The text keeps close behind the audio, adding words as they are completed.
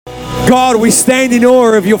God, we stand in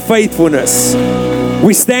awe of your faithfulness.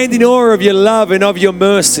 We stand in awe of your love and of your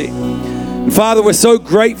mercy. And Father, we're so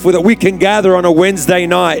grateful that we can gather on a Wednesday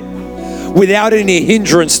night without any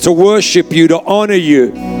hindrance to worship you, to honor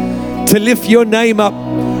you, to lift your name up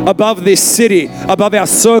above this city, above our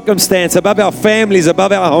circumstance, above our families,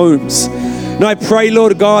 above our homes. And I pray,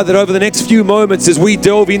 Lord God, that over the next few moments as we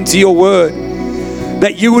delve into your word,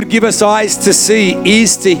 that you would give us eyes to see,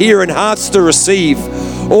 ears to hear, and hearts to receive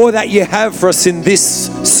all that you have for us in this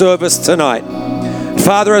service tonight.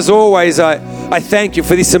 Father, as always, I thank you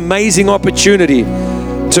for this amazing opportunity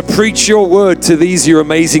to preach your word to these your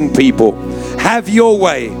amazing people. Have your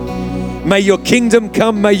way. May your kingdom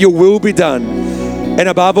come, may your will be done. And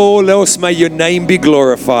above all else, may your name be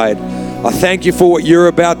glorified. I thank you for what you're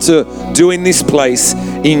about to do in this place,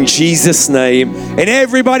 in Jesus' name. And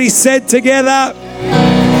everybody said together,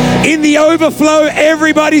 in the overflow,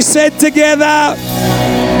 everybody said together,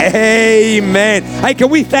 amen. Hey, can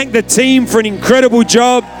we thank the team for an incredible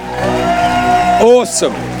job?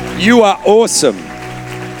 Awesome. You are awesome.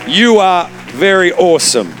 You are very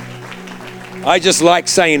awesome. I just like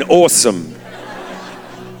saying awesome.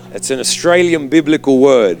 It's an Australian biblical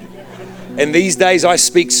word. And these days I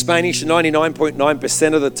speak Spanish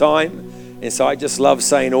 99.9% of the time. And so I just love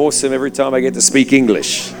saying awesome every time I get to speak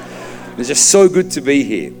English. It's just so good to be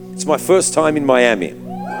here. It's my first time in Miami.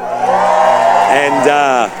 And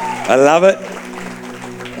I love it.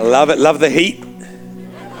 I love it. Love the heat.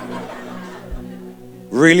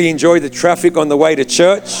 Really enjoyed the traffic on the way to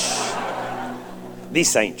church.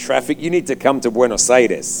 This ain't traffic. You need to come to Buenos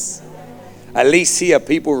Aires. At least here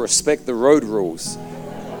people respect the road rules.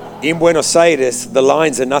 In Buenos Aires, the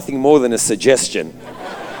lines are nothing more than a suggestion.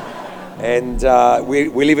 And we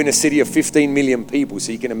live in a city of 15 million people,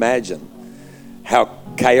 so you can imagine how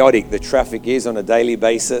chaotic the traffic is on a daily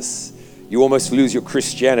basis. You almost lose your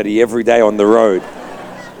Christianity every day on the road.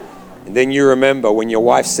 And then you remember when your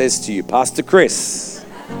wife says to you, Pastor Chris,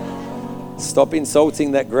 stop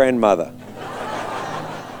insulting that grandmother.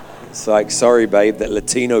 It's like, sorry, babe, that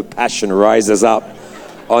Latino passion rises up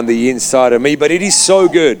on the inside of me. But it is so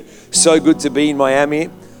good to be in Miami. I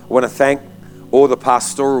want to thank all the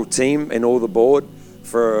pastoral team and all the board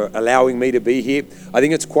for allowing me to be here. I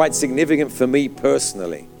think it's quite significant for me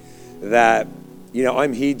personally that, you know,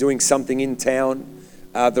 I'm here doing something in town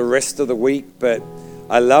the rest of the week. But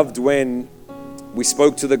I loved when we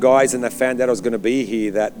spoke to the guys and they found out I was going to be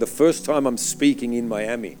here, that the first time I'm speaking in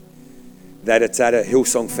Miami, that it's at a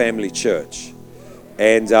Hillsong Family Church.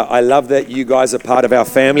 And I love that you guys are part of our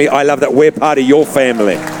family. I love that we're part of your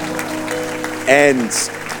family. And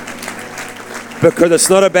because it's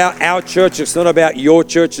not about our church, it's not about your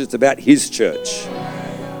church, it's about his church.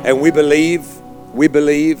 And we believe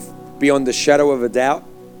beyond the shadow of a doubt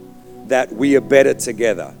that we are better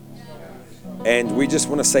together. And we just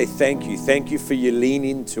want to say thank you. Thank you for your lean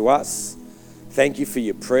into us. Thank you for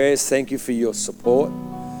your prayers. Thank you for your support.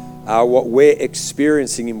 What we're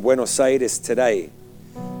experiencing in Buenos Aires today,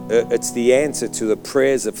 it's the answer to the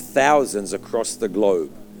prayers of thousands across the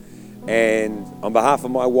globe. And on behalf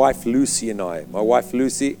of my wife Lucy and I, my wife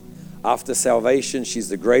Lucy, after salvation, she's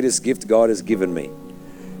the greatest gift God has given me.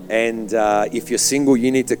 And if you're single,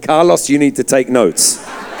 Carlos, you need to take notes.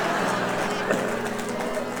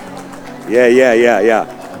 Yeah.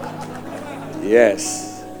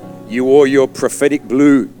 Yes. You wore your prophetic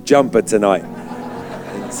blue jumper tonight.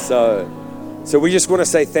 And so we just want to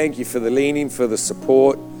say thank you for the leaning, for the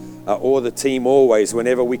support, or the team always,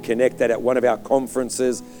 whenever we connect at one of our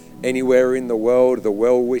conferences, anywhere in the world, the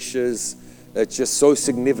well wishes. It's just so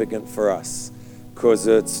significant for us because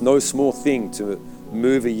it's no small thing to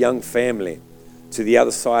move a young family to the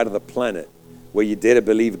other side of the planet where you dare to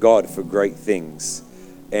believe God for great things.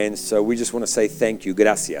 And so we just want to say thank you.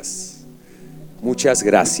 Gracias. Muchas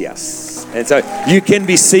gracias. And so you can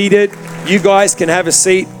be seated. You guys can have a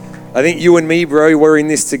seat. I think you and me, bro, we're in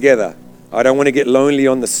this together. I don't want to get lonely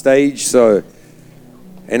on the stage,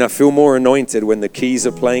 and I feel more anointed when the keys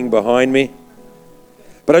are playing behind me.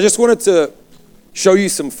 But I just wanted to show you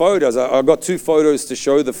some photos. I've got 2 photos to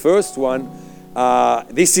show. The first one,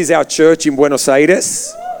 this is our church in Buenos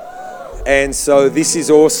Aires. And so this is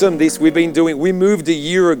awesome. We moved a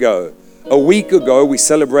year ago. A week ago, we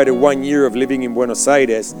celebrated 1 year of living in Buenos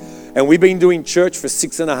Aires. And we've been doing church for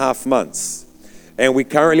 6.5 months. And we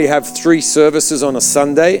currently have 3 services on a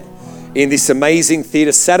Sunday in this amazing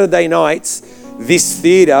theater. Saturday nights, this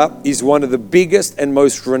theater is one of the biggest and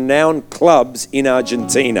most renowned clubs in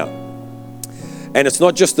Argentina. And it's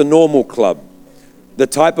not just a normal club. The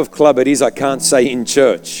type of club it is, I can't say in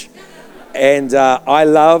church. And I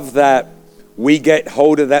love that we get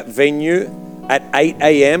hold of that venue at 8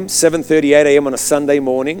 a.m., 7:30, 8 a.m. on a Sunday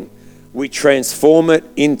morning. We transform it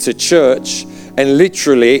into church, and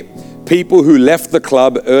literally people who left the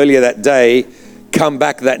club earlier that day come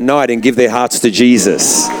back that night and give their hearts to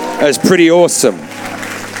Jesus. It's pretty awesome.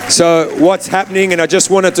 So what's happening, and I just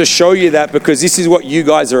wanted to show you that because this is what you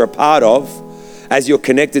guys are a part of as you're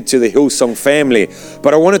connected to the Hillsong family.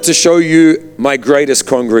 But I wanted to show you my greatest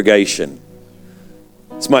congregation.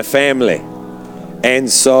 It's my family.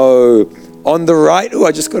 And so on the right,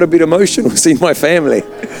 I just got a bit emotional seeing my family.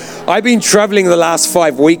 I've been traveling the last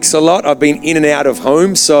 5 weeks a lot. I've been in and out of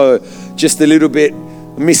home, so just a little bit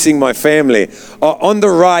missing my family. On the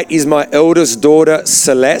right is my eldest daughter,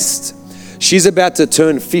 Celeste. She's about to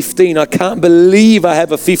turn 15. I can't believe I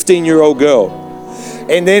have a 15-year-old girl.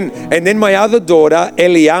 And then my other daughter,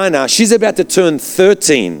 Eliana, she's about to turn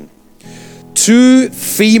 13. 2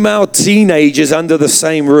 female teenagers under the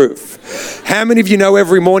same roof. How many of you know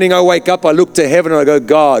every morning I wake up, I look to heaven and I go,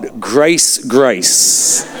 God, grace,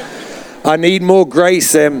 grace. I need more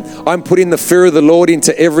grace. I'm putting the fear of the Lord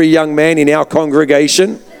into every young man in our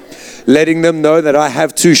congregation, letting them know that I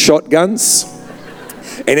have 2 shotguns.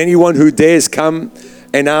 And anyone who dares come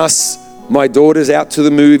and ask my daughters out to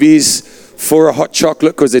the movies for a hot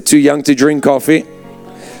chocolate because they're too young to drink coffee,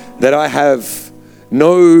 that I have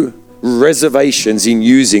no reservations in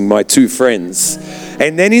using my 2 friends.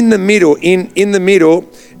 And then in the middle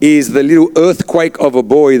is the little earthquake of a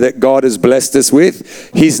boy that God has blessed us with.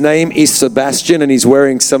 His name is Sebastian, and he's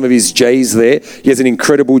wearing some of his J's there. He has an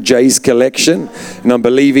incredible J's collection, and I'm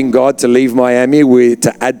believing God to leave Miami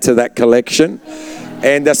to add to that collection.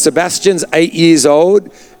 And Sebastian's 8 years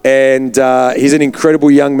old, and he's an incredible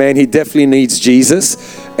young man. He definitely needs Jesus.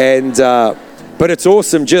 And but it's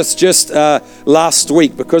awesome. Just last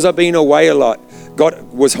week, because I've been away a lot,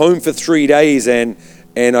 God was home for 3 days, and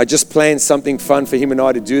I just planned something fun for him and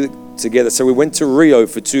I to do together. So we went to Rio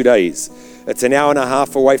for 2 days. It's an hour and a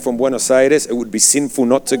half away from Buenos Aires. It would be sinful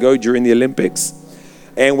not to go during the Olympics.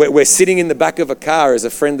 And we're sitting in the back of a car as a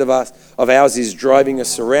friend of ours is driving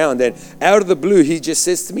us around. And out of the blue, he just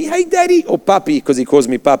says to me, "Hey, Daddy," or Papi, because he calls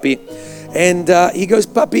me Papi. And he goes,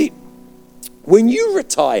 "Papi, when you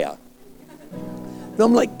retire," and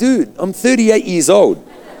I'm like, "Dude, I'm 38 years old."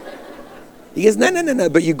 He goes, No,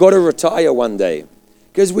 but you got to retire one day.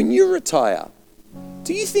 He goes, "When you retire,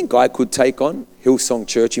 do you think I could take on Hillsong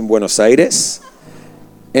Church in Buenos Aires?"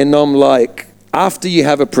 And I'm like, after you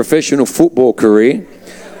have a professional football career,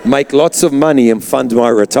 make lots of money and fund my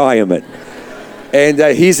retirement. And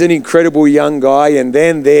he's an incredible young guy. And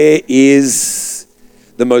then there is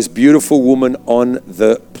the most beautiful woman on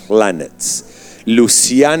the planet,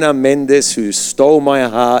 Luciana Mendez, who stole my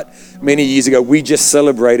heart many years ago. We just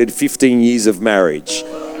celebrated 15 years of marriage.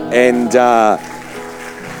 And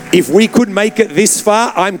if we could make it this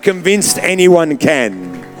far, I'm convinced anyone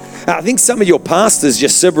can. I think some of your pastors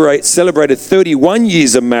just celebrated 31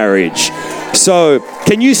 years of marriage. So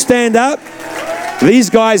can you stand up?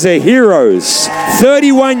 These guys are heroes.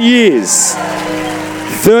 31 years.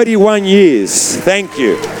 31 years. Thank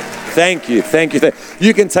you. Thank you. Thank you.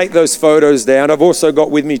 You can take those photos down. I've also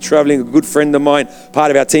got with me traveling a good friend of mine,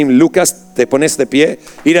 part of our team, Lucas. Te pones de pie.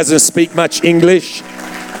 He doesn't speak much English.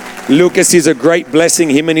 Lucas is a great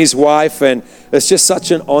blessing, him and his wife, and it's just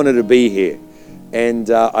such an honor to be here. And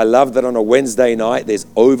I love that on a Wednesday night, there's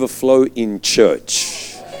overflow in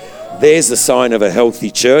church. There's the sign of a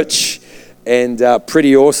healthy church, and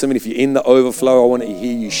pretty awesome. And if you're in the overflow, I want to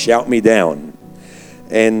hear you shout me down.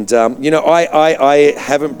 And, I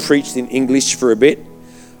haven't preached in English for a bit.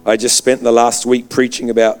 I just spent the last week preaching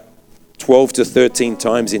about 12 to 13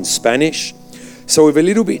 times in Spanish. So if a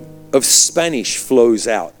little bit of Spanish flows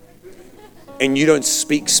out and you don't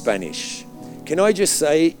speak Spanish, can I just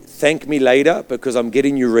say, thank me later, because I'm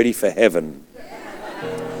getting you ready for heaven.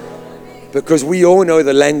 Because we all know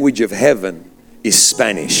the language of heaven is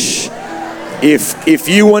Spanish. If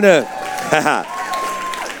you want to,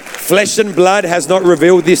 flesh and blood has not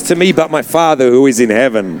revealed this to me, but my Father who is in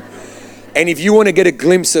heaven. And if you want to get a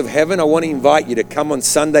glimpse of heaven, I want to invite you to come on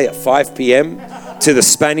Sunday at 5 p.m. to the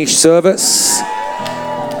Spanish service.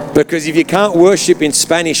 Because if you can't worship in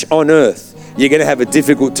Spanish on earth, you're going to have a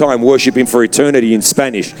difficult time worshiping for eternity in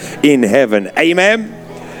Spanish in heaven. Amen?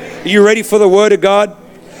 Are you ready for the word of God?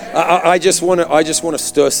 I just want to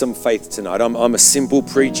stir some faith tonight. I'm a simple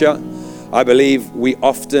preacher. I believe we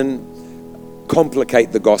often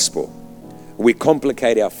complicate the gospel. We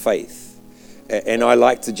complicate our faith. And I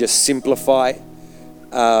like to just simplify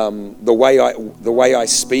the way I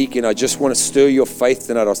speak, and I just want to stir your faith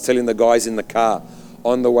tonight. I was telling the guys in the car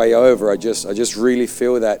on the way over, I just really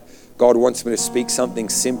feel that God wants me to speak something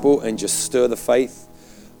simple and just stir the faith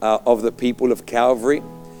of the people of Calvary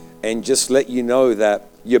and just let you know that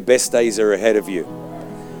your best days are ahead of you.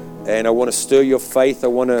 And I want to stir your faith. I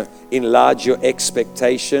want to enlarge your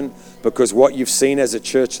expectation, because what you've seen as a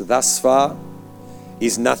church thus far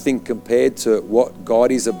is nothing compared to what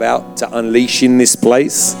God is about to unleash in this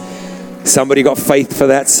place. Somebody got faith for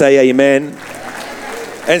that? Say amen.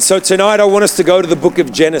 And so tonight I want us to go to the book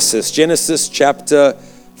of Genesis, Genesis chapter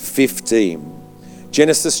 15.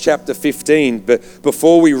 Genesis chapter 15. But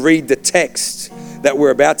before we read the text that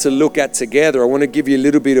we're about to look at together, I want to give you a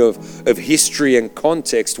little bit of history and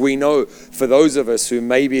context. We know, for those of us who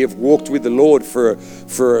maybe have walked with the Lord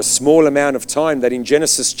for a small amount of time, that in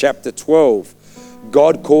Genesis chapter 12,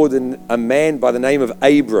 God called a man by the name of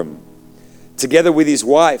Abram. Together with his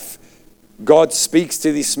wife, God speaks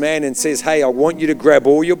to this man and says, hey, I want you to grab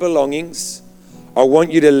all your belongings. I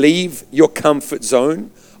want you to leave your comfort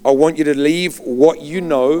zone. I want you to leave what you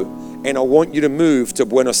know, and I want you to move to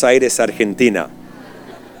Buenos Aires, Argentina.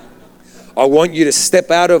 I want you to step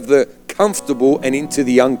out of the comfortable and into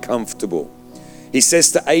the uncomfortable. He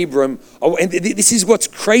says to Abram, and this is what's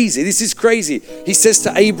crazy. This is crazy. He says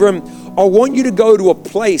to Abram, I want you to go to a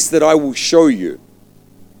place that I will show you.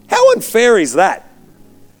 How unfair is that?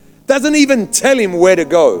 Doesn't even tell him where to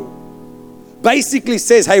go. Basically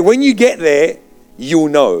says, hey, when you get there, you'll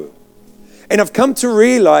know. And I've come to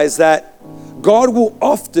realize that God will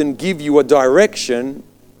often give you a direction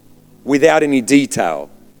without any detail.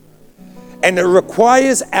 And it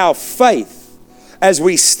requires our faith as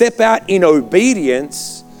we step out in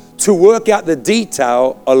obedience to work out the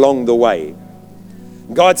detail along the way.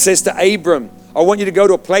 God says to Abram, I want you to go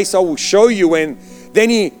to a place I will show you. And then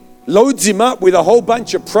he loads him up with a whole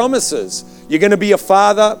bunch of promises. You're going to be a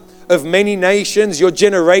father of many nations. Your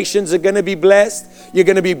generations are going to be blessed. You're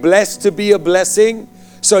going to be blessed to be a blessing.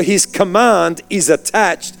 So his command is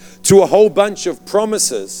attached to a whole bunch of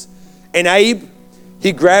promises. And Abe,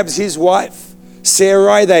 he grabs his wife,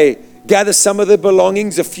 Sarai. They gather some of their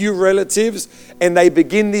belongings, a few relatives, and they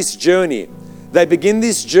begin this journey. They begin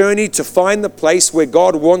this journey to find the place where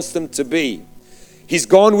God wants them to be. He's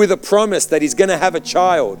gone with a promise that he's going to have a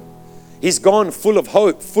child. He's gone full of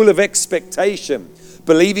hope, full of expectation,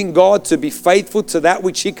 believing God to be faithful to that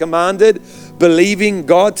which he commanded, believing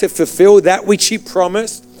God to fulfill that which he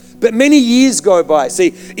promised. But many years go by.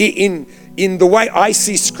 See, in the way I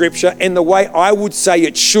see scripture and the way I would say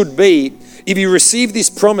it should be, if you receive this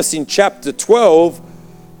promise in chapter 12,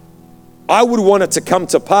 I would want it to come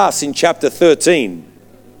to pass in chapter 13,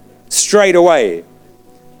 straight away.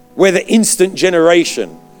 We're the instant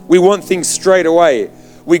generation. We want things straight away.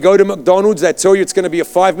 We go to McDonald's, they tell you it's going to be a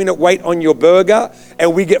 5-minute wait on your burger,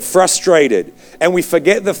 and we get frustrated. And we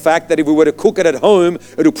forget the fact that if we were to cook it at home,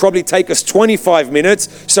 it'll probably take us 25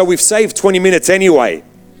 minutes, so we've saved 20 minutes anyway.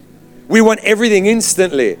 We want everything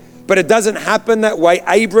instantly, but it doesn't happen that way.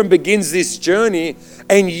 Abram begins this journey,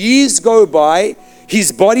 and years go by.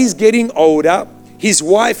 His body's getting older. His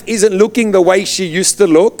wife isn't looking the way she used to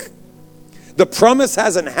look. The promise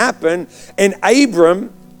hasn't happened, and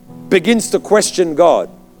Abram begins to question God.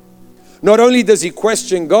 Not only does he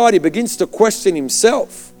question God, he begins to question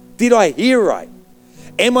himself. Did I hear right?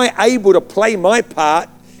 Am I able to play my part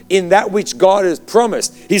in that which God has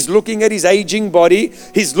promised? He's looking at his aging body.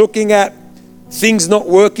 He's looking at things not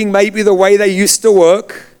working maybe the way they used to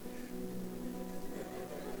work.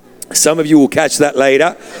 Some of you will catch that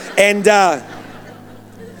later. And there's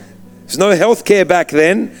no healthcare back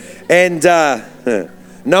then. And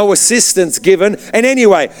no assistance given. And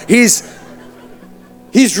anyway, he's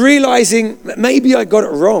realizing, maybe I got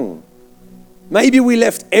it wrong. Maybe we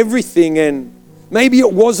left everything, and maybe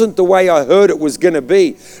it wasn't the way I heard it was going to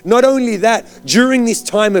be. Not only that, during this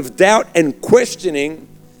time of doubt and questioning,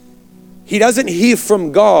 he doesn't hear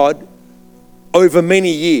from God over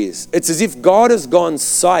many years. It's as if God has gone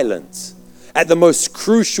silent at the most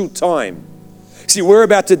crucial time. See, we're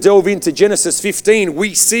about to delve into Genesis 15.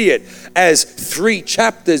 We see it as 3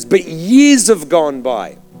 chapters, but years have gone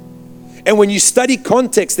by. And when you study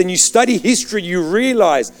context and you study history, you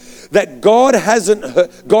realize that God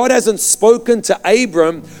hasn't spoken to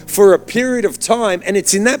Abram for a period of time. And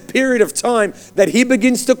it's in that period of time that he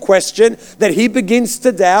begins to question, that he begins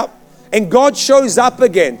to doubt. And God shows up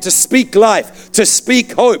again to speak life, to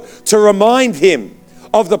speak hope, to remind him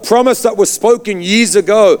of the promise that was spoken years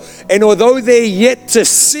ago. And although they're yet to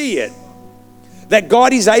see it, that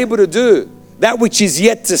God is able to do that which is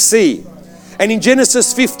yet to see. And in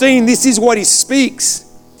Genesis 15, this is what he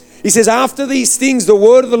speaks. He says, after these things, the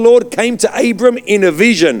word of the Lord came to Abram in a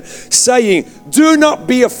vision, saying, do not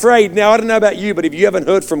be afraid. Now, I don't know about you, but if you haven't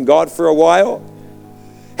heard from God for a while,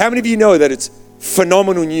 how many of you know that it's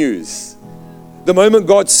phenomenal news? the moment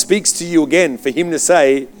God speaks to you again, for him to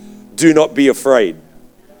say, do not be afraid.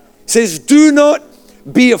 He says, do not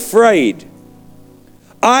be afraid.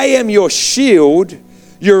 I am your shield,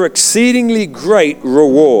 your exceedingly great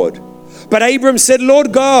reward. But Abram said,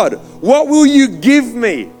 Lord God, what will you give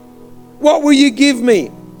me? What will you give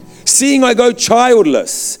me? Seeing I go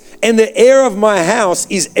childless, and the heir of my house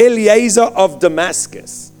is Eliezer of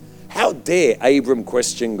Damascus. How dare Abram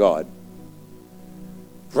question God?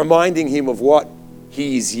 Reminding him of what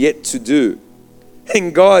he is yet to do.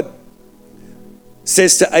 And God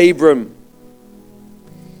says to Abram,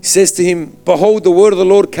 says to him, behold, the word of the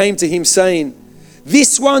Lord came to him saying,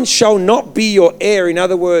 this one shall not be your heir. In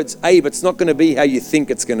other words, Abe, it's not going to be how you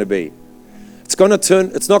think it's going to be. It's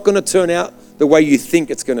not going to turn out the way you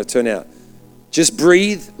think it's going to turn out. Just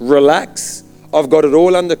breathe, relax. I've got it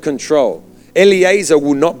all under control. Eliezer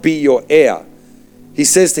will not be your heir. He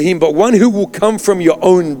says to him, but one who will come from your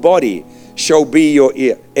own body shall be your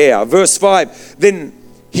heir. Verse 5, then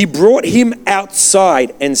he brought him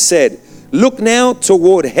outside and said, look now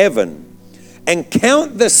toward heaven and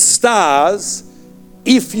count the stars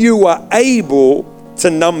if you are able to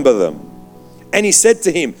number them. And he said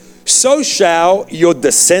to him, so shall your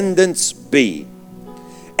descendants be.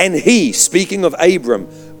 And he, speaking of Abram,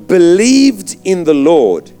 believed in the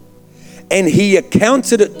Lord, and he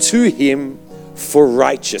accounted it to him for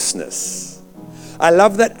righteousness. I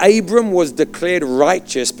love that Abram was declared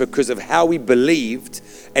righteous because of how he believed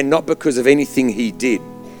and not because of anything he did.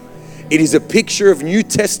 It is a picture of New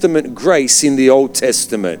Testament grace in the Old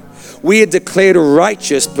Testament. We are declared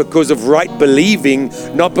righteous because of right believing,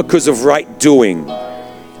 not because of right doing.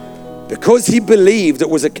 Because he believed, it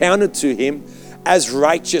was accounted to him as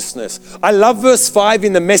righteousness. I love verse 5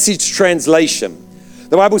 in the Message translation.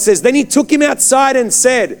 The Bible says, then he took him outside and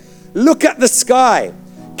said, look at the sky,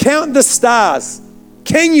 count the stars.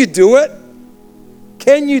 Can you do it?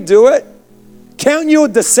 Can you do it? Count your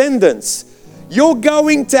descendants. You're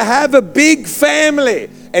going to have a big family.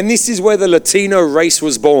 And this is where the Latino race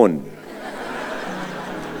was born.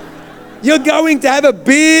 You're going to have a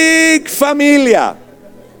big familia,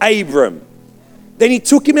 Abram. Then he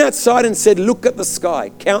took him outside and said, look at the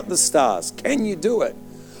sky, count the stars. Can you do it?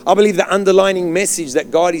 I believe the underlining message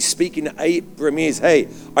that God is speaking to Abram is, hey,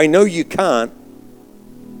 I know you can't,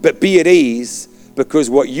 but be at ease, because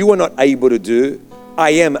what you are not able to do,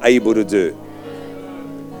 I am able to do.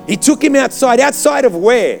 He took him outside. Outside of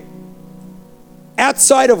where?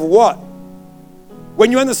 Outside of what?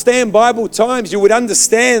 When you understand Bible times, you would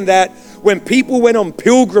understand that when people went on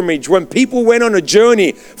pilgrimage, when people went on a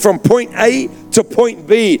journey from point A to point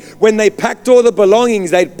B, when they packed all the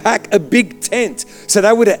belongings, they'd pack a big tent so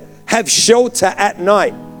they would have shelter at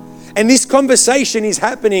night. And this conversation is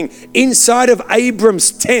happening inside of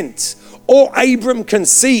Abram's tent. All Abram can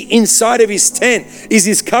see inside of his tent is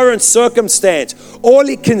his current circumstance. All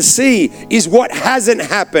he can see is what hasn't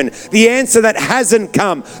happened, the answer that hasn't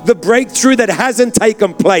come, the breakthrough that hasn't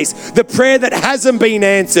taken place, the prayer that hasn't been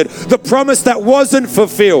answered, the promise that wasn't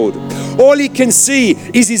fulfilled. All he can see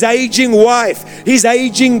is his aging wife, his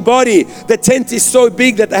aging body. The tent is so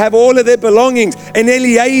big that they have all of their belongings. And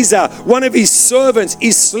Eliezer, one of his servants,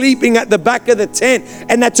 is sleeping at the back of the tent.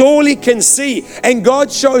 And that's all he can see. And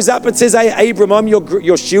God shows up and says, hey, Abram, I'm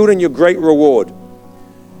your shield and your great reward.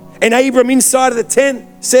 And Abram inside of the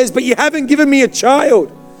tent says, but you haven't given me a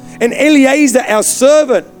child. And Eliezer, our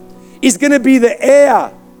servant, is going to be the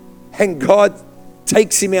heir. And God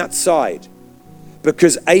takes him outside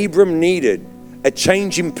because Abram needed a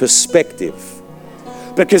change in perspective.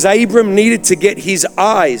 Because Abram needed to get his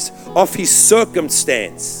eyes off his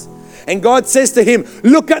circumstance. And God says to him,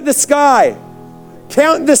 look at the sky,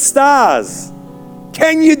 count the stars.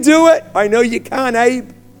 Can you do it? I know you can't,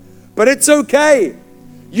 Abe, but it's okay.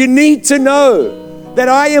 You need to know that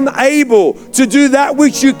I am able to do that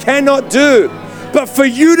which you cannot do. But for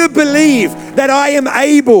you to believe that I am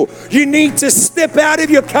able, you need to step out of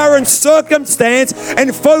your current circumstance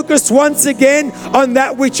and focus once again on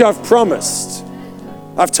that which I've promised.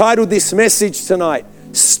 I've titled this message tonight,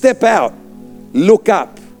 Step Out, Look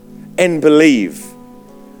Up, and Believe.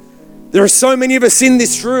 There are so many of us in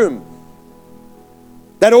this room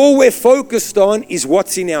that all we're focused on is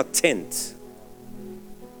what's in our tent.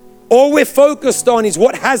 All we're focused on is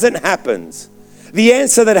what hasn't happened, the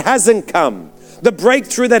answer that hasn't come, the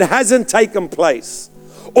breakthrough that hasn't taken place.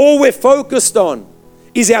 All we're focused on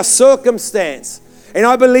is our circumstance. And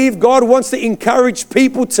I believe God wants to encourage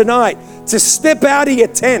people tonight to step out of your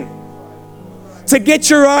tent, to get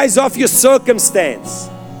your eyes off your circumstance,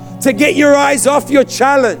 to get your eyes off your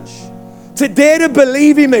challenge, to dare to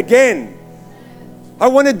believe Him again. I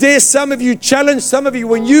want to dare some of you, challenge some of you,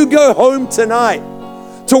 when you go home tonight,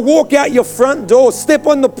 to walk out your front door, step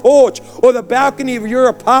on the porch or the balcony of your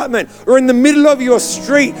apartment or in the middle of your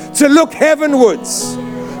street, to look heavenwards,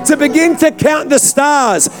 to begin to count the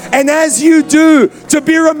stars. And as you do, to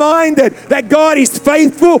be reminded that God is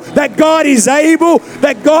faithful, that God is able,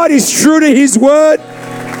 that God is true to His word.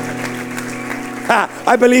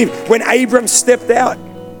 I believe when Abram stepped out,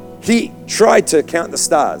 he tried to count the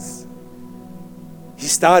stars. He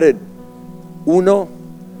started 1, 2,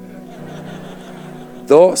 3,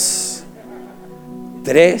 4, 5, 6, 7,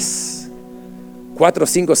 8, 9, 10, 11, 12, 13, 14,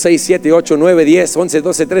 15, 16,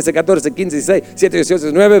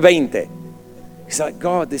 17, 18, 19, 20. He's like,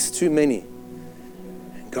 God, there's too many.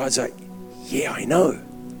 And God's like, yeah, I know.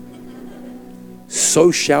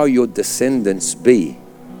 So shall your descendants be.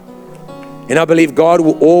 And I believe God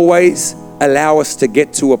will always allow us to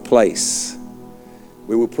get to a place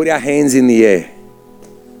where we'll put our hands in the air.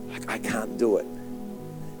 Like, I can't do it.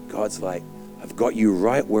 God's like, I've got you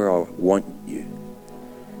right where I want you,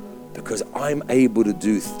 because I'm able to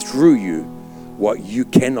do through you what you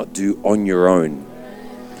cannot do on your own.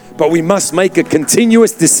 But we must make a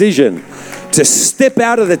continuous decision to step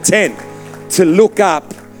out of the tent, to look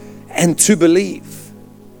up, and to believe.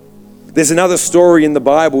 There's another story in the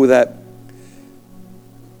Bible that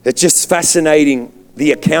it's just fascinating,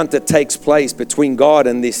 the account that takes place between God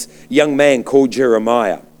and this young man called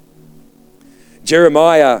Jeremiah.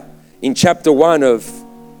 Jeremiah, in chapter 1 of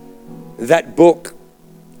that book,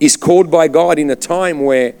 is called by God in a time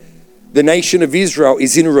where the nation of Israel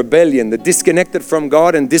is in rebellion. They're disconnected from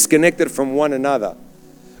God and disconnected from one another.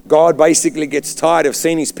 God basically gets tired of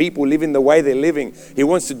seeing His people living the way they're living. He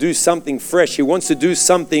wants to do something fresh. He wants to do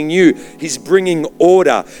something new. He's bringing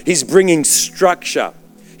order. He's bringing structure.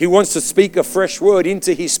 He wants to speak a fresh word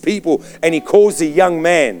into His people, and He calls the young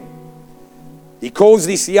man. He calls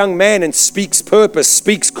this young man and speaks purpose,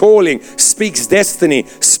 speaks calling, speaks destiny,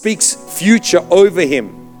 speaks future over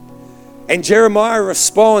him. And Jeremiah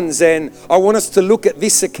responds, and I want us to look at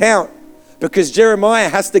this account, because Jeremiah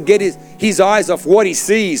has to get his eyes off what he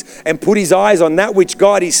sees and put his eyes on that which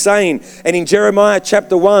God is saying. And in Jeremiah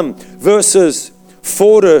chapter 1, verses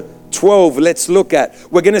 4 to 12, let's look at.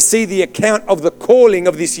 We're going to see the account of the calling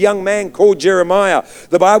of this young man called Jeremiah.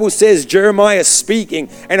 The Bible says Jeremiah speaking,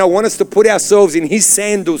 and I want us to put ourselves in his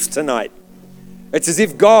sandals tonight. It's as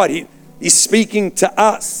if God is speaking to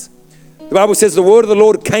us. The Bible says the word of the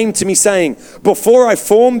Lord came to me saying, before I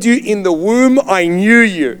formed you in the womb, I knew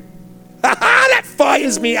you. That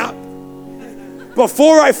fires me up.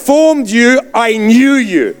 Before I formed you, I knew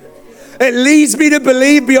you. It leads me to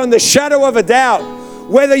believe beyond the shadow of a doubt,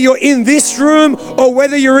 whether you're in this room or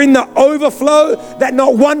whether you're in the overflow, that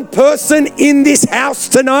not one person in this house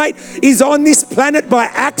tonight is on this planet by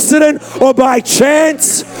accident or by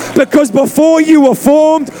chance, because before you were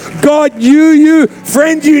formed, God knew you.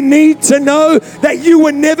 Friend, you need to know that you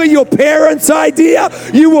were never your parents' idea.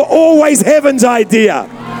 You were always heaven's idea.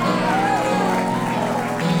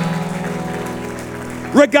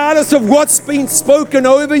 Regardless of what's been spoken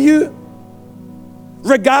over you,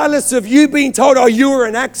 regardless of you being told, oh, you were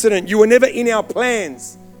an accident, you were never in our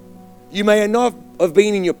plans. You may not have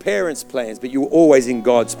been in your parents' plans, but you were always in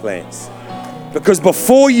God's plans. Because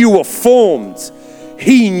before you were formed,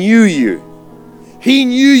 He knew you. He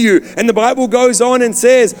knew you. And the Bible goes on and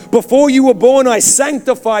says, before you were born, I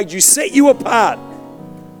sanctified you, set you apart.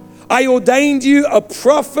 I ordained you a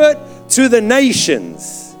prophet to the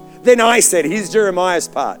nations. Then I said, here's Jeremiah's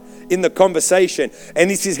part in the conversation. And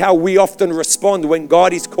this is how we often respond when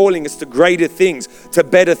God is calling us to greater things, to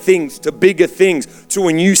better things, to bigger things, to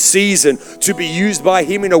a new season, to be used by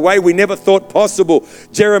Him in a way we never thought possible.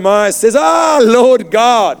 Jeremiah says, Lord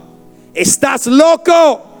God, estás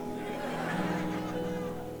loco.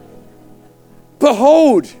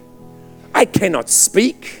 Behold, I cannot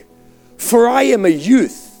speak, for I am a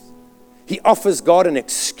youth. He offers God an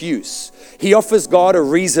excuse. He offers God a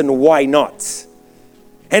reason why not.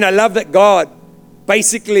 And I love that God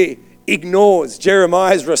basically ignores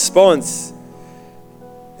Jeremiah's response.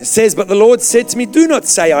 It says, but the Lord said to me, do not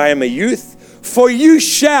say I am a youth, for you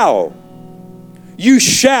shall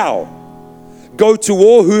go to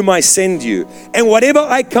all whom I send you. And whatever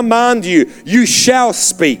I command you, you shall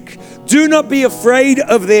speak. Do not be afraid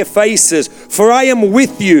of their faces, for I am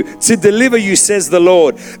with you to deliver you, says the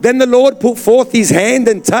Lord. Then the Lord put forth His hand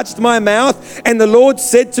and touched my mouth. And the Lord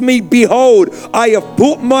said to me, behold, I have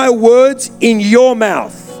put my words in your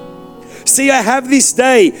mouth. See, I have this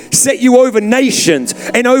day set you over nations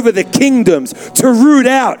and over the kingdoms, to root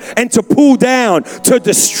out and to pull down, to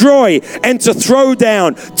destroy and to throw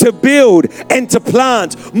down, to build and to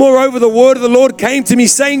plant. Moreover, the word of the Lord came to me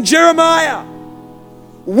saying, Jeremiah,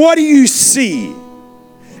 what do you see?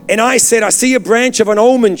 And I said, I see a branch of an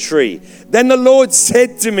almond tree. Then the Lord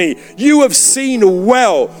said to me, you have seen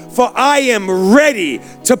well, for I am ready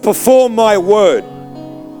to perform my word.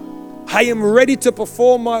 I am ready to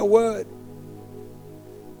perform my word.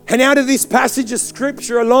 And out of this passage of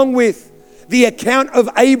scripture, along with the account of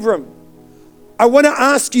Abram, I want to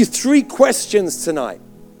ask you 3 questions tonight.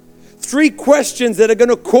 3 questions that are going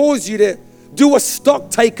to cause you to do a stock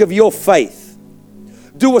take of your faith.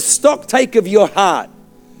 Do a stock take of your heart.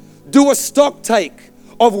 Do a stock take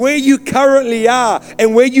of where you currently are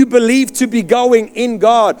and where you believe to be going in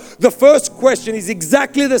God. The first question is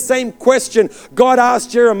exactly the same question God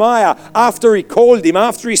asked Jeremiah after he called him,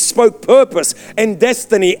 after he spoke purpose and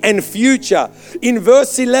destiny and future. In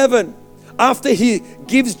verse 11, after he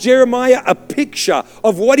gives Jeremiah a picture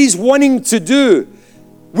of what he's wanting to do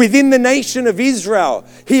within the nation of Israel,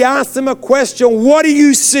 he asked him a question, what do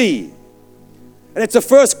you see? And it's the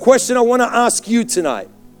first question I want to ask you tonight.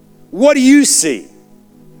 What do you see?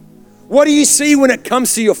 What do you see when it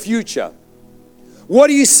comes to your future? What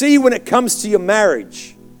do you see when it comes to your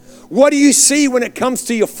marriage? What do you see when it comes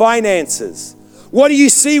to your finances? What do you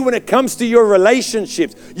see when it comes to your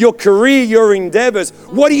relationships, your career, your endeavors?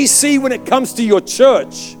 What do you see when it comes to your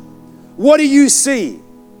church? What do you see?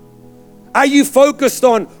 Are you focused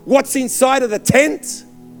on what's inside of the tent?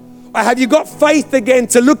 Or have you got faith again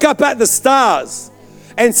to look up at the stars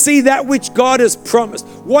and see that which God has promised?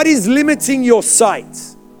 What is limiting your sight?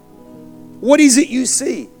 What is it you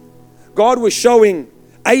see? God was showing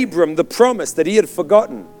Abram the promise that he had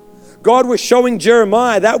forgotten. God was showing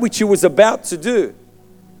Jeremiah that which he was about to do.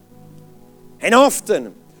 And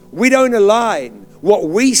often we don't align what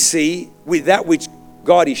we see with that which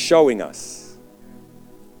God is showing us.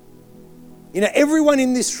 You know, everyone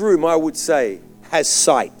in this room, I would say, has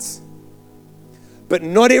sight. But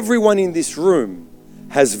not everyone in this room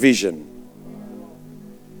has vision.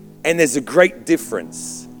 And there's a great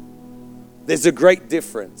difference. There's a great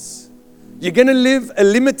difference. You're going to live a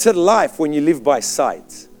limited life when you live by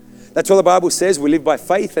sight. That's what the Bible says. We live by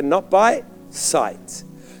faith and not by sight.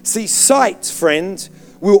 See, sight, friend,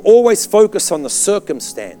 will always focus on the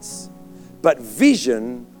circumstance, but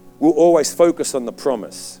vision will always focus on the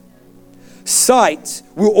promise. Sight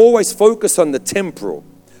will always focus on the temporal,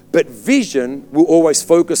 but vision will always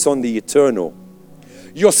focus on the eternal.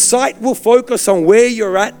 Your sight will focus on where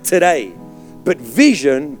you're at today, but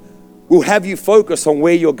vision will have you focus on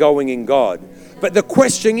where you're going in God. But the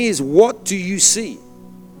question is, what do you see?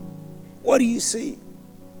 What do you see?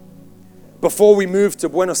 Before we moved to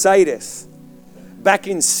Buenos Aires, back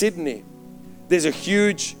in Sydney, there's a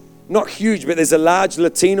huge, not huge, but there's a large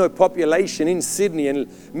Latino population in Sydney and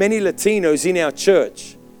many Latinos in our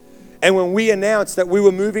church. And when we announced that we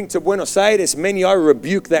were moving to Buenos Aires, I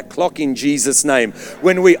rebuke that clock in Jesus' name.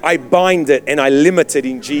 I bind it and I limit it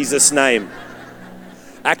in Jesus' name.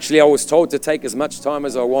 Actually, I was told to take as much time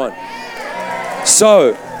as I want.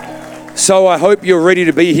 So I hope you're ready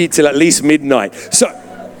to be here till at least midnight. So,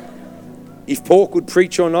 if Paul could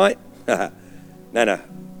preach all night, no,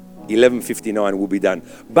 11:59 we'll be done.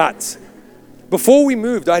 But before we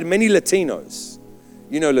moved, I had many Latinos.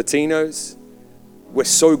 You know, Latinos, we're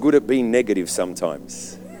so good at being negative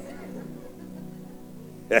sometimes.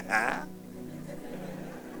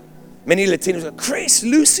 Many Latinos are, Chris,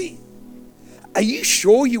 Lucy, are you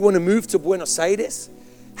sure you want to move to Buenos Aires?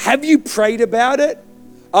 Have you prayed about it?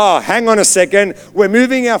 Oh, hang on a second. We're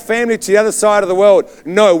moving our family to the other side of the world.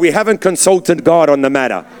 No, we haven't consulted God on the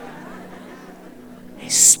matter.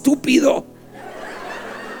 Estúpido.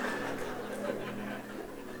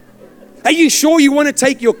 Are you sure you want to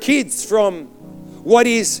take your kids from what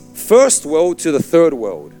is first world to the third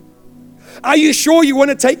world? Are you sure you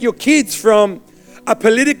want to take your kids from a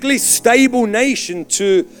politically stable nation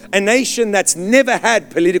to a nation that's never had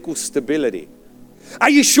political stability? Are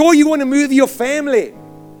you sure you want to move your family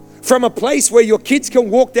from a place where your kids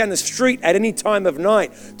can walk down the street at any time of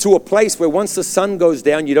night to a place where once the sun goes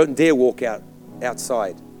down, you don't dare walk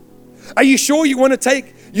outside? Are you sure you want to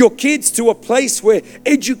take your kids to a place where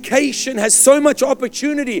education has so much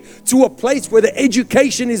opportunity to a place where the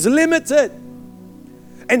education is limited?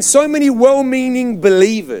 And so many well-meaning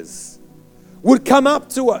believers would come up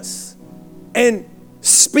to us and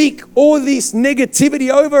speak all this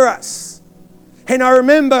negativity over us. And I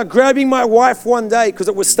remember grabbing my wife one day because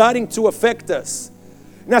it was starting to affect us.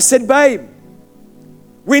 And I said, babe,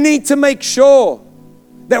 we need to make sure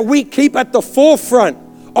that we keep at the forefront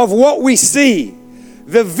of what we see,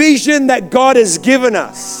 the vision that God has given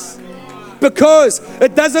us. Because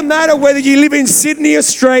it doesn't matter whether you live in Sydney,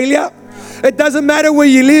 Australia, it doesn't matter where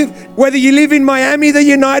you live, whether you live in Miami, the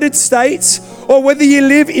United States, or whether you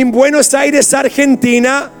live in Buenos Aires,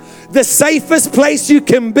 Argentina. The safest place you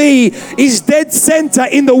can be is dead center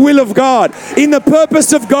in the will of God, in the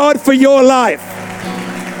purpose of God for your life.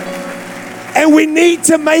 And we need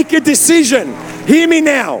to make a decision. Hear me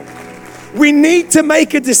now. We need to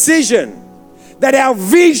make a decision that our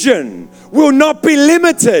vision will not be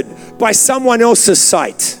limited by someone else's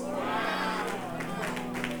sight.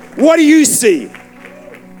 What do you see?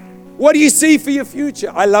 What do you see for your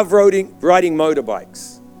future? I love riding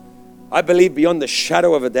motorbikes. I believe beyond the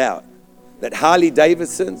shadow of a doubt that Harley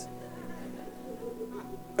Davidsons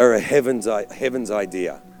are a heaven's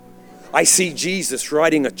idea. I see Jesus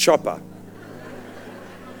riding a chopper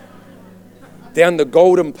down the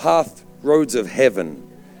golden path roads of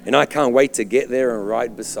heaven, and I can't wait to get there and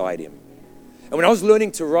ride beside him. And when I was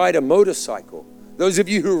learning to ride a motorcycle, those of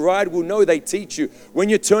you who ride will know they teach you when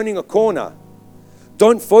you're turning a corner,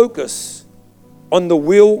 don't focus on the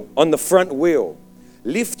wheel, on the front wheel.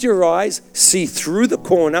 Lift your eyes, see through the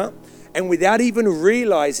corner, and without even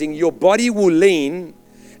realizing, your body will lean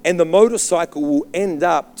and the motorcycle will end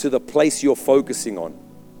up to the place you're focusing on.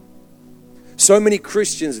 So many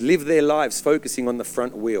Christians live their lives focusing on the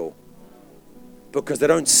front wheel because they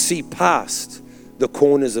don't see past the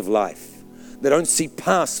corners of life. They don't see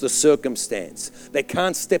past the circumstance. They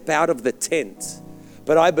can't step out of the tent.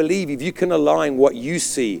 But I believe if you can align what you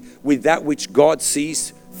see with that which God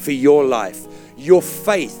sees for your life, your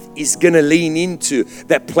faith is going to lean into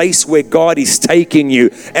that place where God is taking you.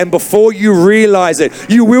 And before you realize it,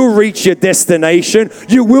 you will reach your destination.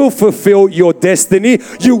 You will fulfill your destiny.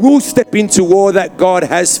 You will step into all that God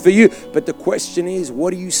has for you. But the question is,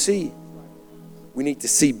 what do you see? We need to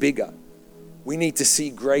see bigger. We need to see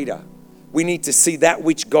greater. We need to see that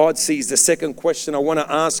which God sees. The second question I want to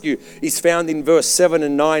ask you is found in verse 7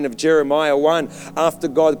 and 9 of Jeremiah 1. After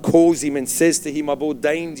God calls him and says to him, I've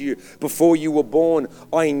ordained you before you were born.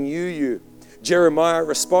 I knew you. Jeremiah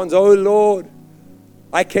responds, Oh Lord,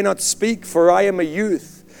 I cannot speak for I am a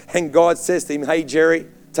youth. And God says to him, Hey Jerry,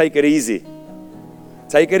 take it easy.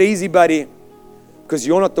 Take it easy, buddy, because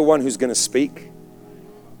you're not the one who's going to speak.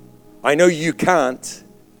 I know you can't,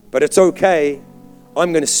 but it's okay.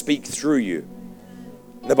 I'm going to speak through you.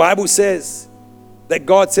 The Bible says that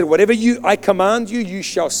God said, whatever I command you, you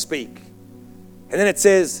shall speak. And then it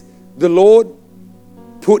says, the Lord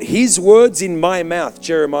put his words in my mouth,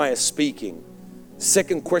 Jeremiah speaking.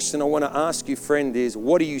 Second question I want to ask you, friend, is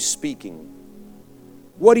what are you speaking?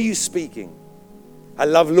 What are you speaking? I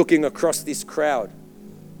love looking across this crowd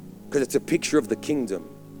because it's a picture of the kingdom.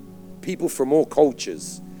 People from all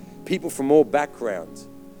cultures, people from all backgrounds.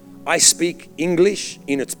 I speak English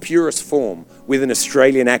in its purest form with an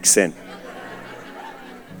Australian accent.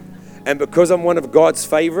 And because I'm one of God's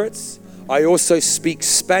favorites, I also speak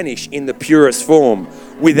Spanish in the purest form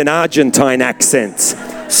with an Argentine accent.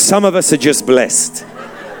 Some of us are just blessed.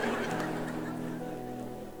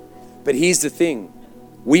 But here's the thing.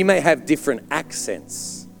 We may have different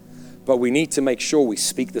accents, but we need to make sure we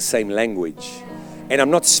speak the same language. And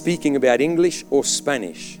I'm not speaking about English or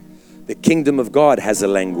Spanish. The kingdom of God has a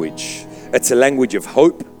language. It's a language of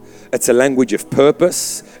hope. It's a language of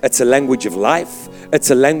purpose. It's a language of life. It's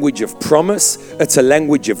a language of promise. It's a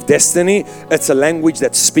language of destiny. It's a language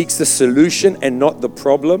that speaks the solution and not the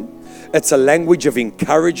problem. It's a language of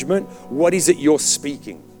encouragement. What is it you're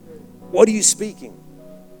speaking? What are you speaking?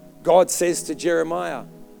 God says to Jeremiah,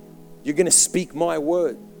 you're going to speak my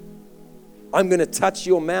word. I'm going to touch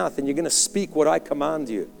your mouth and you're going to speak what I command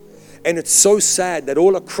you. And it's so sad that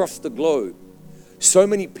all across the globe, so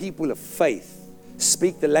many people of faith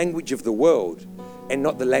speak the language of the world and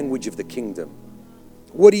not the language of the kingdom.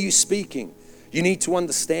 What are you speaking? You need to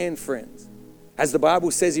understand, friends, as the Bible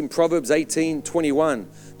says in Proverbs 18:21,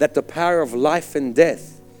 that the power of life and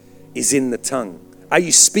death is in the tongue. Are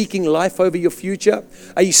you speaking life over your future?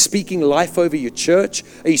 Are you speaking life over your church?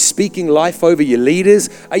 Are you speaking life over your leaders?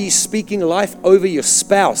 Are you speaking life over your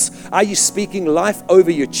spouse? Are you speaking life over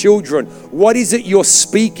your children? What is it you're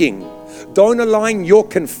speaking? Don't align your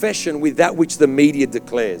confession with that which the media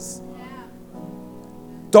declares.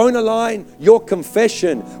 Don't align your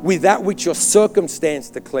confession with that which your circumstance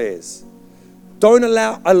declares. Don't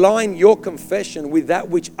align your confession with that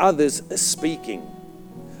which others are speaking.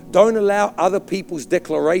 Don't allow other people's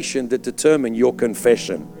declaration to determine your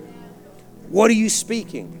confession. What are you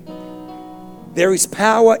speaking? There is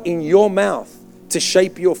power in your mouth to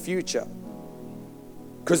shape your future.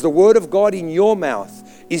 Because the word of God in your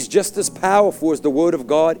mouth is just as powerful as the word of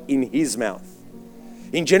God in his mouth.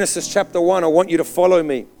 In Genesis chapter 1, I want you to follow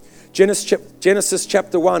me. Genesis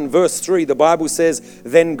chapter 1, verse 3, the Bible says,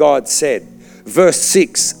 then God said. Verse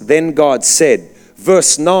 6, then God said.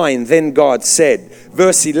 Verse 9, then God said.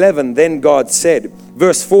 Verse 11, then God said.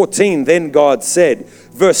 Verse 14, then God said.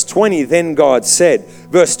 Verse 20, then God said.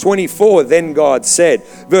 Verse 24, then God said.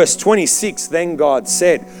 Verse 26, then God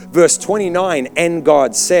said. Verse 29, and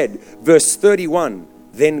God said. Verse 31,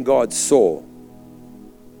 then God saw.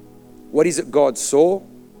 What is it God saw?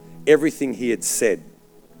 Everything he had said.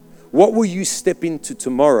 What will you step into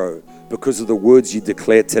tomorrow because of the words you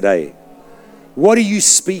declare today? What are you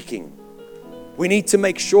speaking? We need to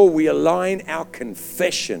make sure we align our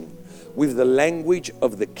confession with the language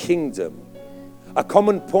of the kingdom. A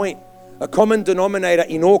common point, a common denominator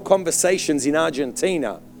in all conversations in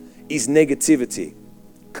Argentina is negativity,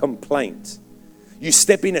 complaint. You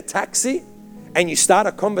step in a taxi and you start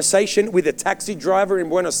a conversation with a taxi driver in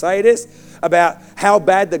Buenos Aires about how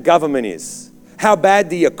bad the government is, how bad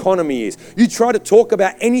the economy is. You try to talk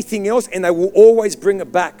about anything else and they will always bring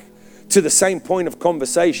it back to the same point of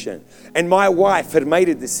conversation. And my wife and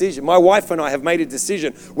I have made a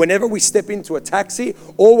decision. Whenever we step into a taxi,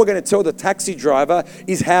 all we're going to tell the taxi driver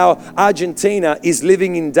is how Argentina is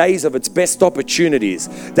living in days of its best opportunities.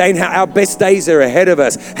 How our best days are ahead of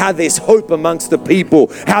us. How there's hope amongst the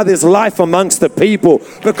people. How there's life amongst the people.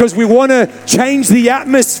 Because we want to change the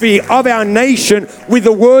atmosphere of our nation with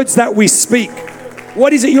the words that we speak.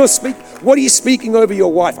 What is it you're speaking? What are you speaking over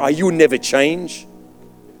your wife? You'll never change.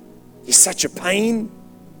 You're such a pain.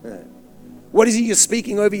 What is it you're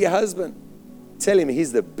speaking over your husband? Tell him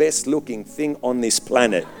he's the best looking thing on this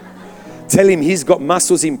planet. Tell him he's got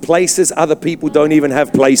muscles in places other people don't even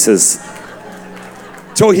have places.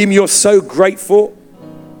 Tell him you're so grateful.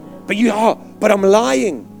 But I'm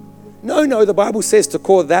lying. No, the Bible says to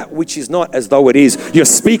call that which is not as though it is. You're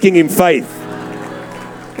speaking in faith.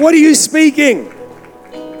 What are you speaking?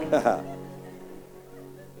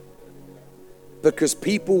 Because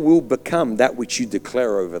people will become that which you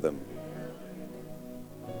declare over them.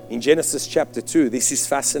 In Genesis chapter 2, this is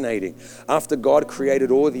fascinating. After God created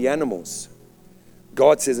all the animals,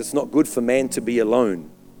 God says it's not good for man to be alone.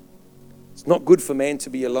 It's not good for man to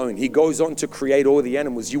be alone. He goes on to create all the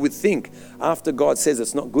animals. You would think after God says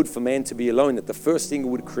it's not good for man to be alone, that the first thing he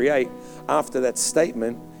would create after that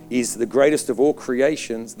statement is the greatest of all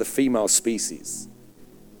creations, the female species.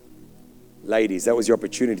 Ladies, that was your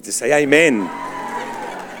opportunity to say amen.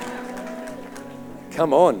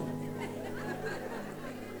 Come on.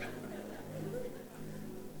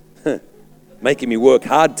 Making me work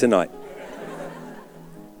hard tonight.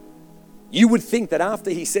 You would think that after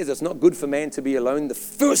he says it's not good for man to be alone, the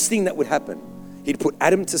first thing that would happen, he'd put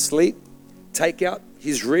Adam to sleep, take out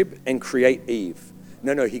his rib and create Eve.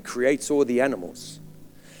 No, he creates all the animals.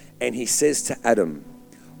 And he says to Adam,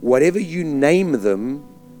 whatever you name them,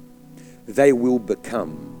 they will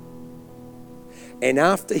become. And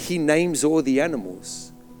after he names all the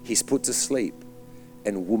animals, he's put to sleep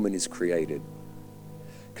and woman is created.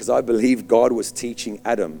 Because I believe God was teaching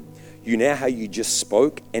Adam, you know how you just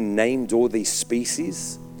spoke and named all these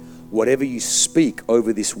species? Whatever you speak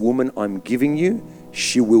over this woman I'm giving you,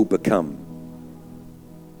 she will become.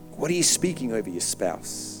 What are you speaking over your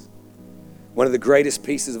spouse? One of the greatest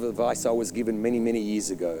pieces of advice I was given many, many years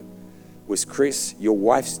ago was, Chris, your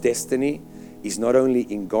wife's destiny is not only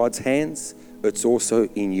in God's hands, it's also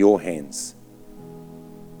in your hands.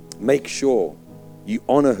 Make sure you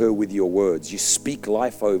honor her with your words. You speak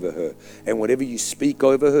life over her. And whatever you speak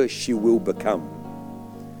over her, she will become.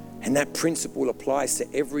 And that principle applies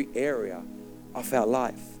to every area of our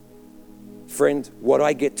life. Friend, what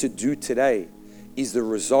I get to do today is the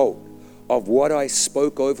result of what I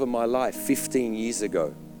spoke over my life 15 years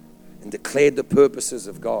ago and declared the purposes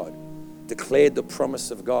of God, declared the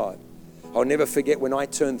promise of God. I'll never forget when I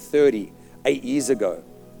turned 30, 8 years ago.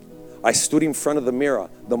 I stood in front of the mirror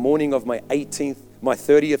the morning of my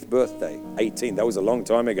 30th birthday. 18, that was a long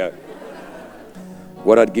time ago.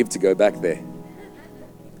 What I'd give to go back there.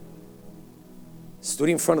 Stood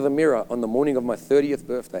in front of the mirror on the morning of my 30th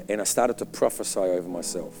birthday and I started to prophesy over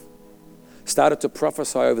myself. Started to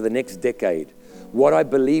prophesy over the next decade. What I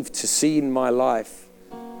believed to see in my life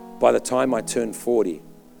by the time I turned 40.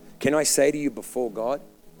 Can I say to you before God,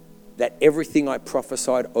 that everything I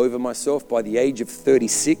prophesied over myself by the age of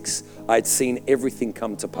 36, I'd seen everything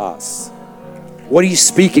come to pass. What are you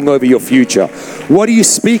speaking over your future? What are you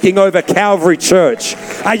speaking over Calvary Church?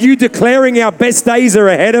 Are you declaring our best days are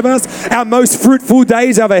ahead of us? Our most fruitful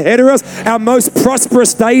days are ahead of us? Our most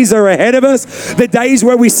prosperous days are ahead of us? The days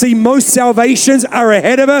where we see most salvations are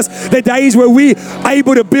ahead of us? The days where we're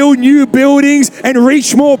able to build new buildings and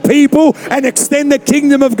reach more people and extend the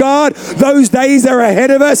kingdom of God, those days are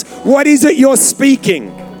ahead of us. What is it you're speaking?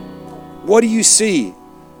 What do you see?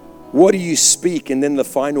 What do you speak? And then the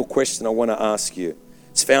final question I want to ask you,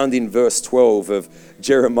 it's found in verse 12 of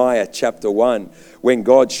Jeremiah chapter 1, when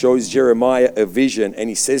God shows Jeremiah a vision and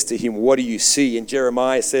he says to him, what do you see? And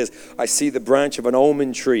Jeremiah says, I see the branch of an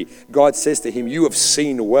almond tree. God says to him, you have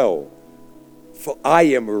seen well, for I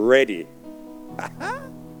am ready.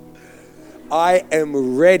 I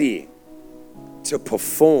am ready to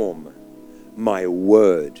perform my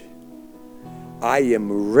word. I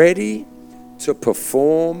am ready to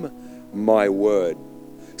perform my word.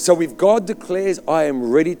 So if God declares, I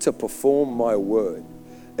am ready to perform my word,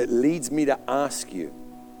 it leads me to ask you,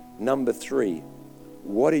 number 3,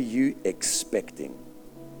 what are you expecting?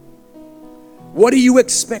 What are you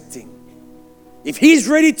expecting? If he's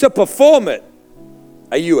ready to perform it,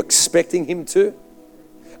 are you expecting him to?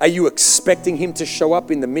 Are you expecting him to show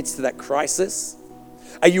up in the midst of that crisis?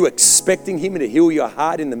 Are you expecting him to heal your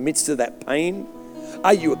heart in the midst of that pain?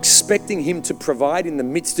 Are you expecting him to provide in the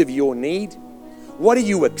midst of your need? What are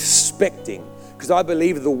you expecting? Because I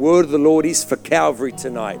believe the word of the Lord is for Calvary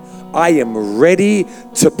tonight. I am ready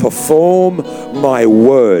to perform my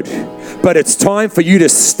word. But it's time for you to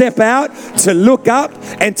step out, to look up,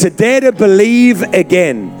 and to dare to believe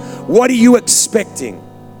again. What are you expecting?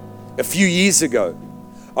 A few years ago,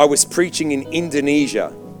 I was preaching in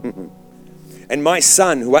Indonesia. And my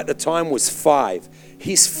son, who at the time was 5,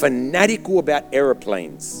 he's fanatical about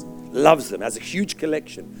airplanes, loves them, has a huge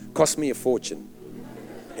collection, cost me a fortune.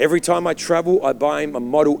 Every time I travel, I buy him a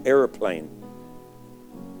model airplane.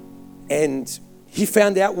 And he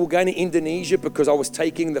found out we were going to Indonesia because I was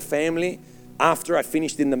taking the family. After I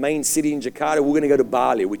finished in the main city in Jakarta, we're going to go to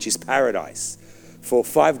Bali, which is paradise, for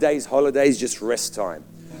 5 days holidays, just rest time.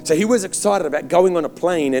 So he was excited about going on a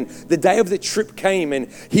plane, and the day of the trip came and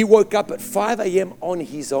he woke up at 5 a.m. on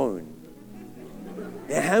his own.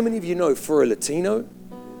 Now, how many of you know for a Latino,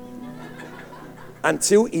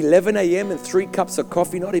 until 11 a.m. and 3 cups of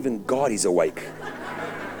coffee, not even God is awake.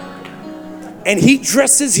 And he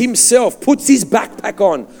dresses himself, puts his backpack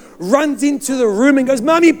on, runs into the room and goes,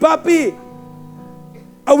 Mommy, Papi,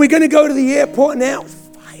 are we going to go to the airport now?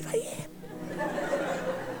 5 a.m.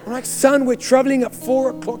 I'm like, son, we're traveling at 4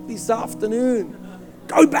 o'clock this afternoon.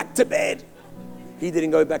 Go back to bed. He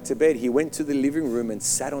didn't go back to bed. He went to the living room and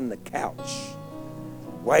sat on the couch,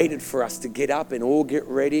 waited for us to get up and all get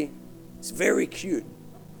ready. It's very cute.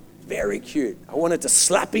 Very cute. I wanted to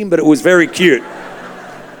slap him, but it was very cute.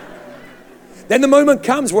 Then the moment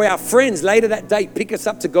comes where our friends later that day pick us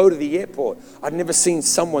up to go to the airport. I'd never seen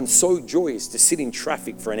someone so joyous to sit in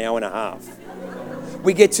traffic for an hour and a half.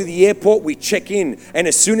 We get to the airport, we check in, and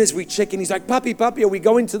as soon as we check in, he's like, Papi, are we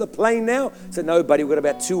going to the plane now? I said, no, buddy, we've got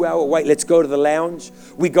about 2 hour wait. Let's go to the lounge.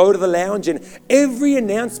 We go to the lounge, and every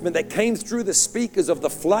announcement that came through the speakers of the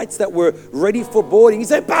flights that were ready for boarding, he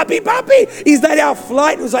said, Papi, is that our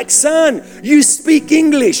flight? It was like, son, you speak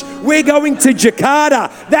English. We're going to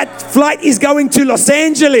Jakarta. That flight is going to Los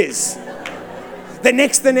Angeles. The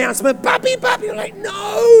next announcement, Papi, I'm like,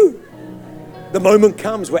 no. The moment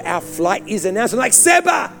comes where our flight is announced. I'm like,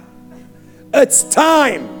 Seba, it's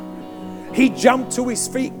time. He jumped to his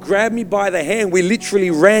feet, grabbed me by the hand. We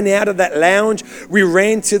literally ran out of that lounge. We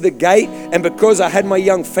ran to the gate. And because I had my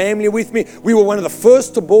young family with me, we were one of the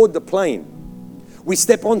first to board the plane. We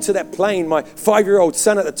step onto that plane. My 5-year-old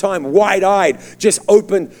son at the time, wide-eyed, just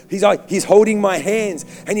opened. He's holding my hands.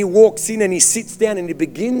 And he walks in and he sits down and he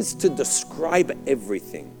begins to describe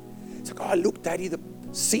everything. It's like, oh, look, Daddy, the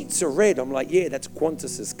seats are red. I'm like, yeah, that's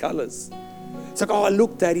Qantas's colors. It's like, oh,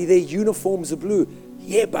 look, Daddy, their uniforms are blue.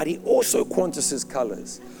 Yeah, buddy, also Qantas's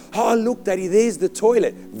colors. Oh, look, Daddy, there's the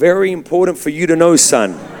toilet. Very important for you to know,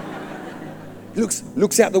 son.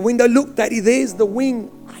 Looks out the window. Look, Daddy, there's the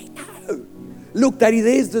wing. I know. Look, Daddy,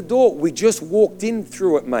 there's the door. We just walked in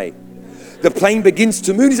through it, mate. The plane begins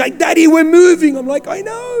to move. He's like, Daddy, we're moving. I'm like, I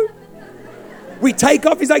know. We take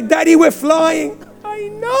off. He's like, Daddy, we're flying. I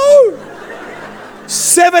know.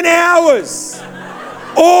 7 hours,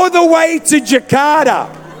 all the way to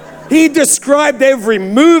Jakarta. He described every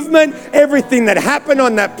movement, everything that happened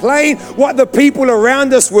on that plane, what the people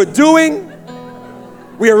around us were doing.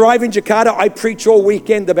 We arrive in Jakarta. I preach all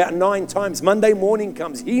weekend about 9 times. Monday morning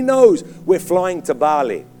comes. He knows we're flying to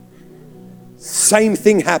Bali. Same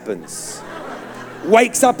thing happens.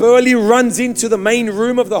 wakes up early, runs into the main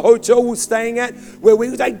room of the hotel we're staying at, where we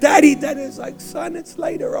was like, Daddy. It's like, son, it's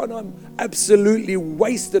later on. I'm absolutely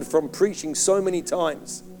wasted from preaching so many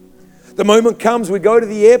times. The moment comes, we go to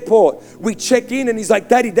the airport, we check in, and he's like,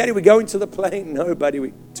 Daddy, we're going to the plane. No,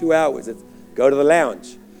 buddy, 2 hours. Go to the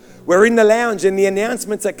lounge. We're in the lounge, and the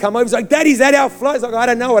announcements that come over, he's like, Daddy, is that our flight? He's like, I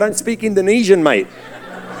don't know, I don't speak Indonesian, mate.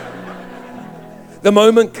 The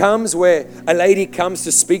moment comes where a lady comes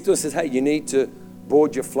to speak to us, says, hey, you need to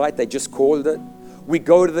board your flight. They just called it. We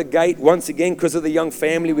go to the gate once again because of the young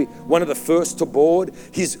family. We one of the first to board.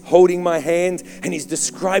 He's holding my hand and he's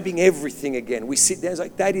describing everything again. We sit down. He's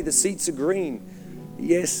like, Daddy, the seats are green.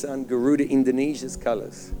 Yes, son, Garuda Indonesia's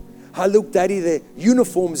colors. Oh, look, Daddy, their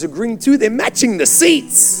uniforms are green too. They're matching the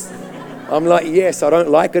seats. I'm like, yes, I don't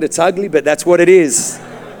like it. It's ugly, but that's what it is.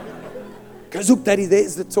 Goes, look, Daddy,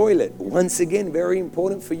 there's the toilet. Once again, very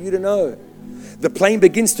important for you to know. The plane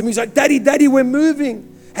begins to move. He's like, Daddy, we're moving.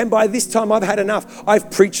 And by this time, I've had enough. I've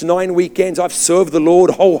preached 9 weekends. I've served the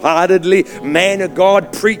Lord wholeheartedly. Man of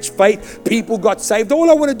God, preached faith. People got saved. All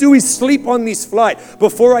I want to do is sleep on this flight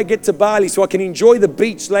before I get to Bali so I can enjoy the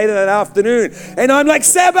beach later that afternoon. And I'm like,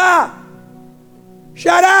 Seba,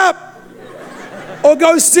 shut up. Or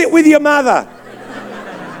go sit with your mother.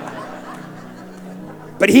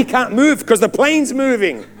 But he can't move because the plane's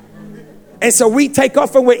moving. And so we take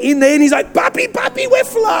off and we're in there and he's like, Papi, we're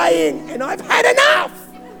flying. And I've had enough.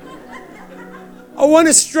 I want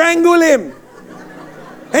to strangle him.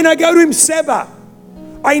 And I go to him, Seba,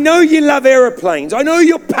 I know you love airplanes. I know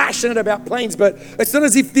you're passionate about planes, but it's not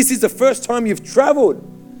as if this is the first time you've traveled.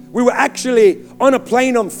 We were actually on a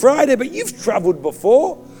plane on Friday, but you've traveled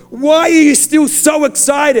before. Why are you still so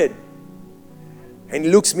excited? And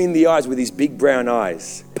he looks me in the eyes with his big brown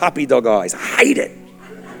eyes, puppy dog eyes. I hate it.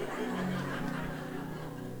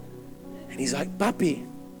 And he's like, Papi,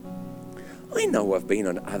 I know I've been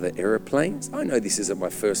on other airplanes. I know this isn't my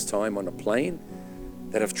first time on a plane,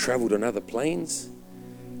 that I've traveled on other planes.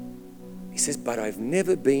 He says, but I've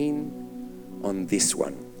never been on this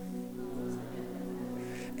one.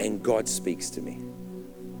 And God speaks to me,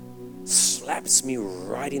 slaps me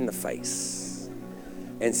right in the face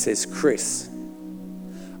and says, Chris,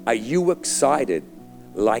 are you excited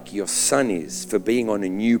like your son is for being on a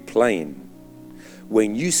new plane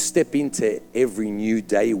when you step into every new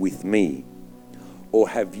day with me? Or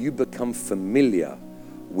have you become familiar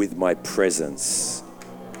with my presence?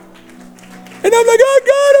 And I'm like, oh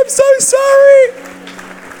God, I'm so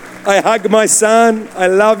sorry. I hug my son. I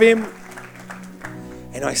love him.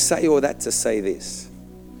 And I say all that to say this.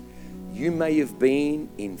 You may have been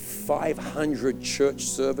in 500 church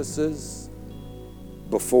services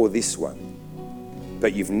before this one,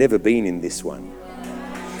 but you've never been in this one.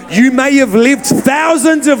 You may have lived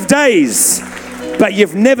thousands of days, but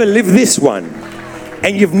you've never lived this one.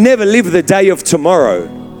 And you've never lived the day of tomorrow.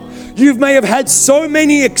 You may have had so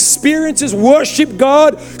many experiences, worship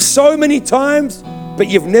God so many times, but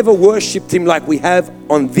you've never worshiped Him like we have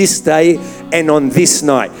on this day and on this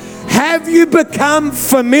night. Have you become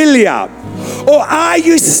familiar? Or are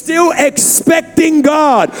you still expecting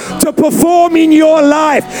God to perform in your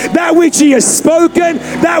life that which He has spoken,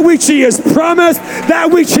 that which He has promised, that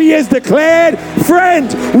which He has declared?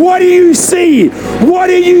 Friend, what do you see? What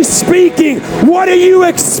are you speaking? What are you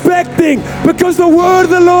expecting? Because the word of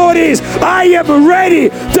the Lord is, I am ready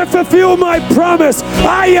to fulfill my promise.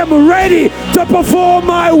 I am ready to perform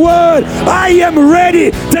my word. I am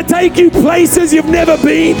ready to take you places you've never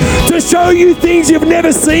been, to show you things you've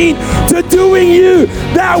never seen, to doing you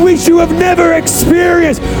that which you have never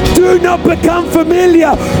experienced. Do not become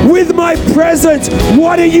familiar with my presence.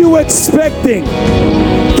 What are you expecting?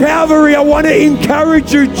 Calvary, I want to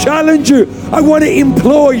encourage you, challenge you. I want to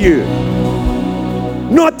implore you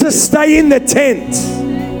not to stay in the tent.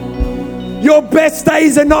 Your best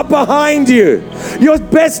days are not behind you. Your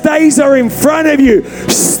best days are in front of you.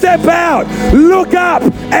 Step out, look up,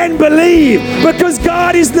 and believe. Because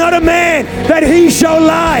God is not a man that He shall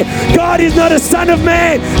lie. God is not a son of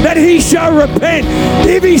man that He shall repent.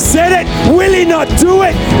 If He said it, will He not do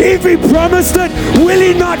it? If He promised it, will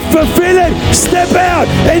He not fulfill it? Step out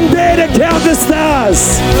and dare to count the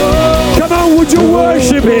stars. Come on, would you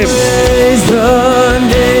worship Him? Praise the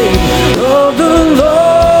name of the Lord.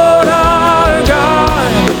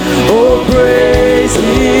 Oh, praise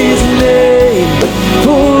His name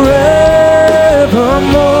forevermore,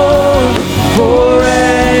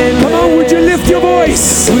 forever. Come on, would you lift your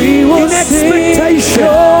voice in expectation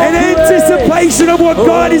and anticipation of what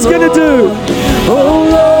God is going to do? Oh,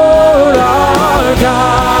 Lord our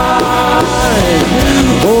God.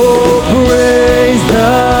 Oh, praise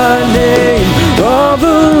the name of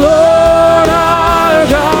the Lord our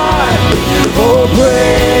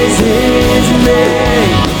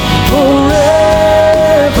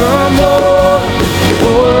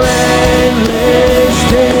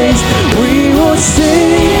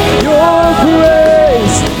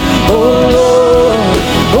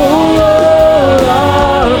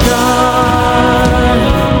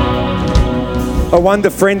wonder,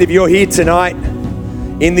 friend, if you're here tonight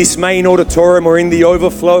in this main auditorium or in the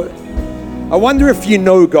overflow, I wonder if you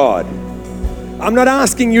know God. I'm not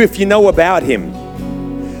asking you if you know about Him.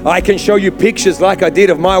 I can show you pictures like I did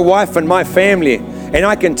of my wife and my family, and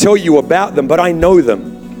I can tell you about them, but I know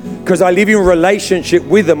them because I live in relationship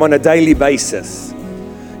with them on a daily basis.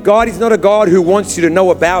 God is not a God who wants you to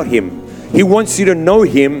know about Him. He wants you to know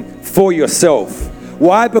Him for yourself.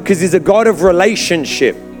 Why? Because He's a God of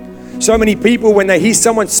relationship. So many people, when they hear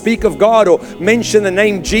someone speak of God or mention the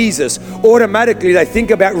name Jesus, automatically they think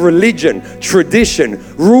about religion, tradition,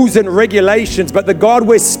 rules and regulations. But the God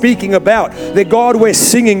we're speaking about, the God we're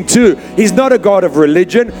singing to, He's not a God of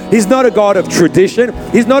religion. He's not a God of tradition.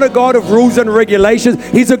 He's not a God of rules and regulations.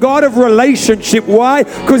 He's a God of relationship. Why?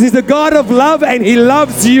 Because He's a God of love and He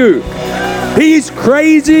loves you. He's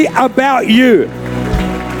crazy about you.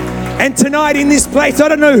 And tonight in this place, I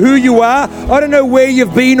don't know who you are. I don't know where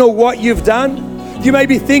you've been or what you've done. You may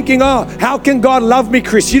be thinking, oh, how can God love me,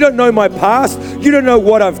 Chris? You don't know my past. You don't know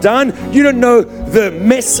what I've done. You don't know the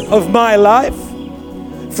mess of my life.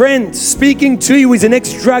 Friend, speaking to you is an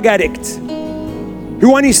ex-drug addict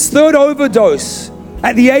who on his third overdose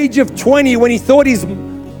at the age of 20, when he thought his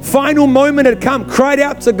final moment had come, cried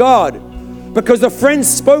out to God. Because a friend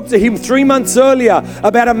spoke to him 3 months earlier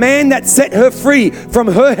about a man that set her free from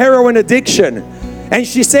her heroin addiction. And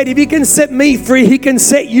she said, if He can set me free, He can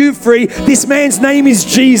set you free. This man's name is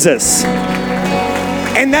Jesus.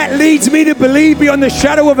 And that leads me to believe beyond the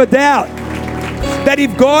shadow of a doubt that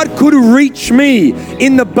if God could reach me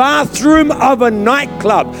in the bathroom of a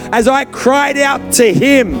nightclub as I cried out to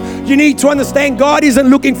Him, you need to understand God isn't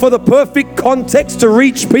looking for the perfect context to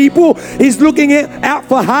reach people. He's looking out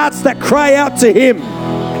for hearts that cry out to Him.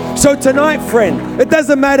 So tonight, friend, it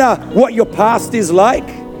doesn't matter what your past is like.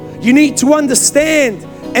 You need to understand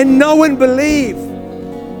and know and believe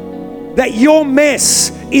that your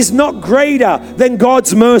mess is not greater than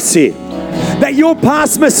God's mercy. That your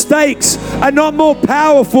past mistakes are not more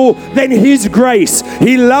powerful than His grace.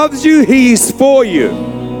 He loves you. He is for you.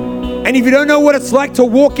 And if you don't know what it's like to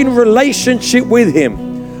walk in relationship with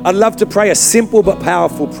Him, I'd love to pray a simple but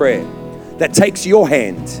powerful prayer that takes your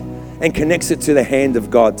hand and connects it to the hand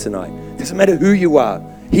of God tonight. Doesn't matter who you are.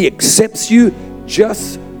 He accepts you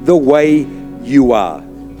just the way you are.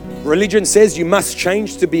 Religion says you must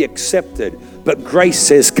change to be accepted, but grace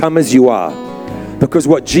says come as you are. Because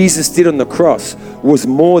what Jesus did on the cross was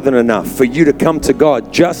more than enough for you to come to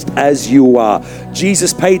God just as you are.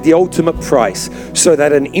 Jesus paid the ultimate price so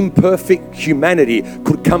that an imperfect humanity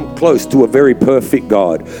could come close to a very perfect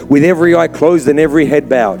God. With every eye closed and every head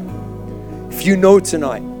bowed. If you know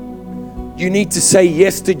tonight, you need to say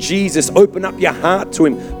yes to Jesus. Open up your heart to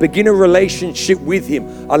Him. Begin a relationship with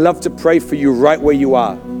Him. I'd love to pray for you right where you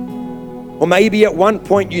are. Or maybe at one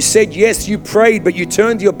point you said yes, you prayed, but you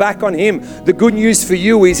turned your back on Him. The good news for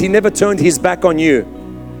you is He never turned His back on you.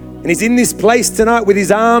 And He's in this place tonight with His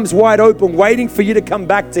arms wide open, waiting for you to come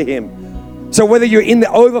back to Him. So whether you're in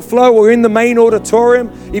the overflow or in the main auditorium,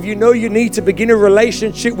 if you know you need to begin a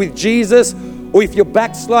relationship with Jesus, or if you're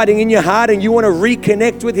backsliding in your heart and you want to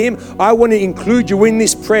reconnect with Him, I want to include you in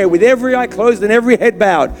this prayer with every eye closed and every head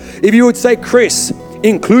bowed. If you would say, Chris,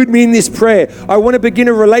 include me in this prayer. I want to begin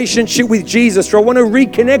a relationship with Jesus, or I want to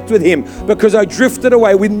reconnect with Him because I drifted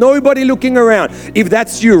away with nobody looking around. If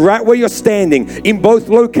that's you, right where you're standing in both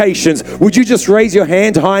locations, would you just raise your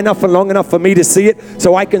hand high enough and long enough for me to see it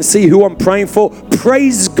so I can see who I'm praying for?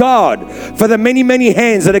 Praise God for the many, many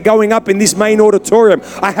hands that are going up in this main auditorium.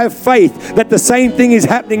 I have faith that the same thing is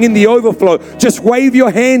happening in the overflow. Just wave your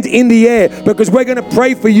hand in the air because we're going to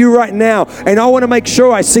pray for you right now. And I want to make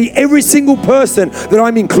sure I see every single person that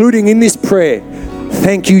I'm including in this prayer.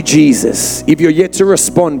 Thank you, Jesus. If you're yet to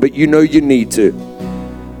respond, but you know you need to,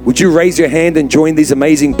 would you raise your hand and join these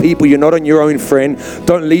amazing people? You're not on your own, friend.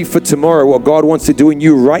 Don't leave for tomorrow what God wants to do in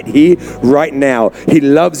you right here, right now. He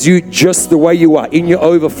loves you just the way you are, in your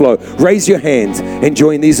overflow. Raise your hands and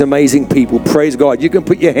join these amazing people. Praise God. You can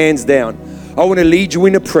put your hands down. I want to lead you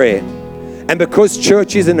in a prayer. And because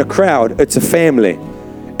church isn't a crowd, it's a family.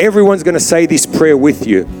 Everyone's going to say this prayer with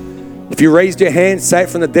you. If you raised your hand, say it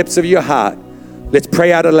from the depths of your heart. Let's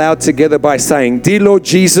pray out aloud together by saying, Dear Lord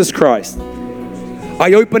Jesus Christ,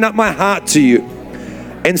 I open up my heart to you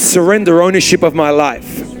and surrender ownership of my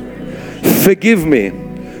life. Forgive me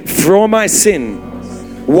for all my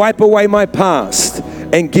sin. Wipe away my past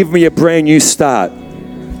and give me a brand new start.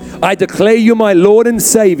 I declare you my Lord and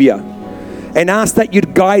Savior and ask that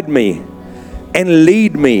you'd guide me and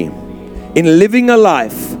lead me in living a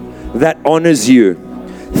life that honors you.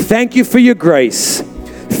 Thank you for your grace.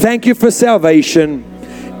 Thank you for salvation.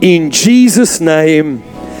 In Jesus' name,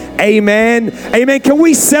 Amen. Amen. Can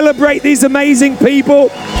we celebrate these amazing people?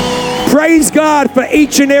 Praise God for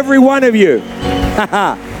each and every one of you.